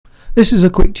This is a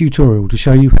quick tutorial to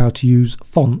show you how to use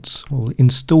fonts or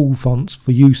install fonts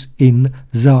for use in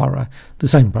Xara. The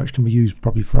same approach can be used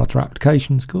probably for other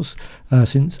applications, of course,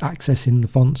 since accessing the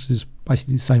fonts is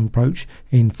basically the same approach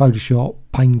in Photoshop,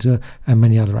 Painter and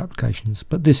many other applications.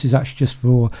 But this is actually just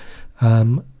for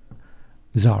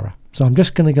Xara. So I'm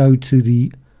just going to go to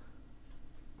the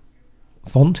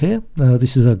font here.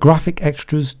 This is a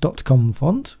graphicextras.com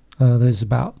font. There's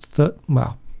about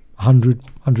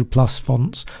 100 plus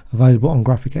fonts available on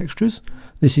Graphic Extras.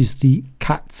 This is the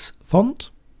Cats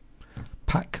font,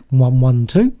 pack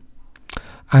 112,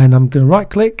 and I'm going to right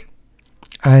click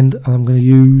and I'm going to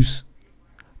use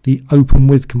the open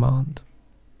with command.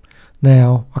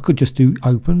 Now I could just do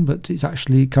open, but it's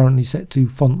actually currently set to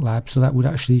Font Lab, so that would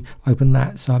actually open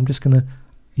that. So I'm just going to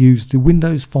use the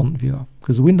Windows Font Viewer,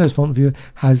 because the Windows Font Viewer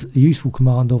has a useful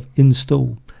command of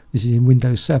install. This is in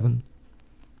Windows 7.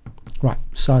 Right,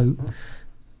 so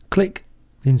click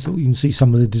install. You can see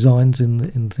some of the designs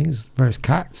in things, various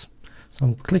cats. So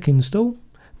I'm click install.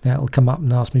 Now it'll come up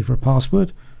and ask me for a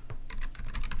password.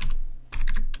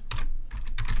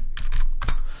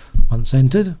 Once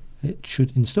entered, it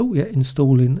should install. Yeah,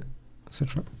 install in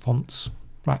etc. fonts.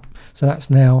 Right, so that's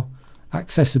now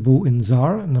accessible in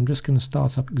Xara, and I'm just going to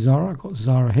start up Xara. I've got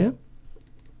Xara here.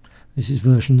 This is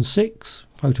version 6,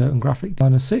 Photo and Graphic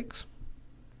Designer 6.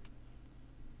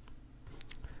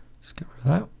 Just get rid of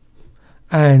that,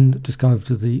 and just go over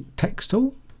to the text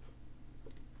tool,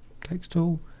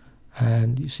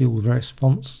 and you see all the various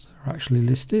fonts that are actually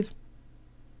listed.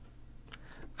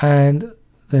 And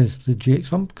there's the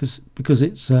GX one, because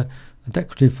it's a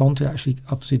decorative font. It actually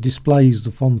obviously displays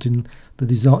the font in the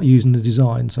design, using the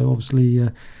design. So obviously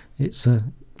it's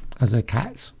as a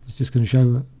cat, it's just going to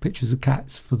show pictures of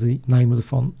cats for the name of the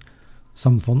font.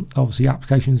 Some font, obviously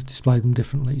applications display them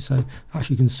differently, so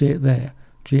actually you can see it there.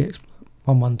 GX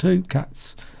 112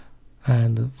 cats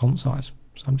and the font size.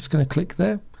 So I'm just going to click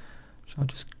there. So I'll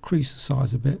just increase the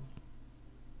size a bit,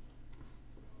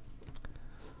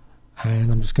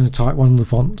 and I'm just going to type one of the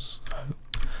fonts.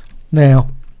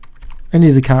 Now any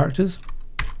of the characters,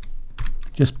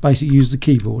 just basically use the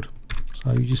keyboard.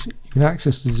 So you can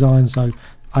access the design. So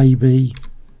A, B,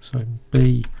 so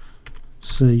B,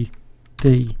 C,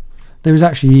 D. There is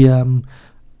actually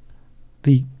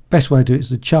the best way to do it is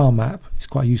the char map. It's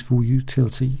quite a useful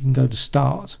utility. You can go to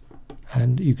start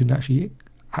and you can actually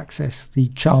access the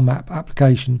char map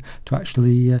application to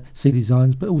actually see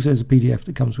designs, but also as a PDF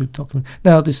that comes with the document.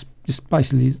 Now this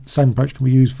basically the same approach can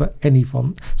be used for any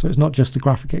font, so it's not just the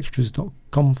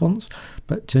graphicextras.com fonts,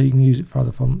 but you can use it for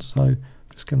other fonts. So I'm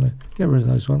just going to get rid of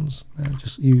those ones and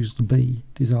just use the B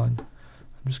design.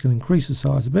 I'm just going to increase the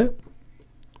size a bit,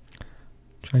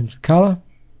 change the colour.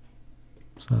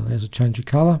 So there's a change of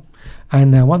colour,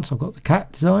 and now once I've got the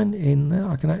cat design in there,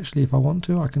 I can actually, if I want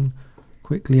to, I can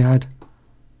quickly add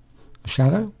a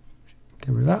shadow.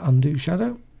 Get rid of that, undo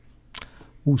shadow.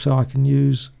 Also I can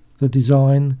use the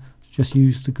design, just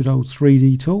use the good old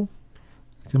 3D tool.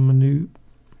 I can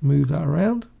move that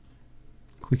around,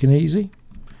 quick and easy.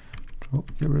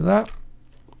 Get rid of that.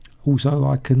 Also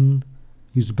I can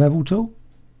use the bevel tool,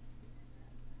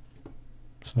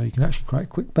 so you can actually create a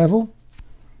quick bevel.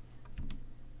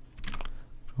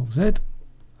 Z, and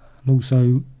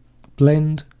also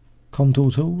blend contour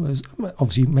tool. There's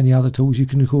obviously many other tools you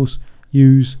can of course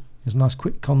use. There's a nice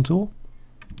quick contour.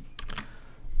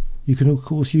 You can of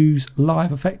course use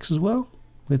live effects as well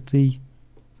with the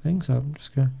thing. So I'm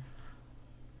just going to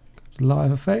go to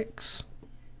live effects,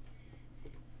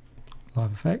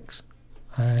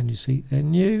 and you see they're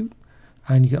new,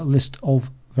 and you get a list of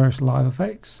various live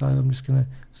effects. So I'm just going to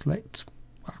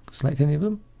select any of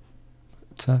them,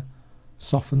 but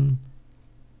soften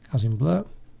as in blur,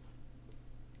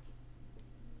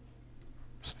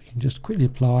 so you can just quickly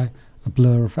apply a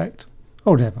blur effect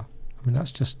or whatever. I mean,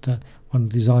 that's just one of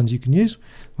the designs you can use,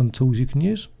 one of the tools you can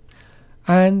use.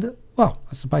 And well,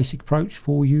 that's the basic approach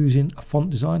for using a font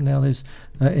design. Now there's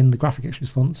in the Graphic Extras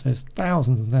fonts, there's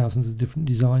thousands and thousands of different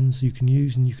designs you can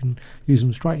use, and you can use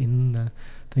them straight in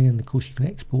thing, and of course you can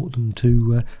export them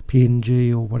to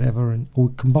PNG or whatever, or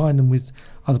combine them with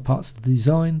other parts of the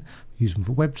design, use them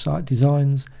for website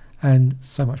designs and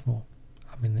so much more.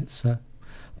 I mean, it's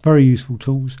very useful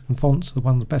tools, and fonts are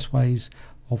one of the best ways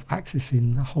of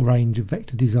accessing a whole range of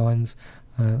vector designs,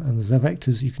 and as they're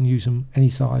vectors you can use them any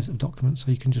size of document, so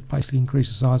you can just basically increase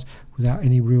the size without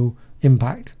any real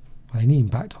impact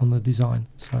on the design.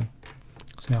 So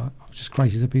I've just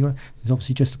created a big one. It's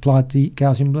obviously just applied the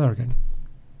Gaussian blur again.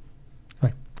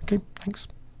 Anyway, okay, thanks.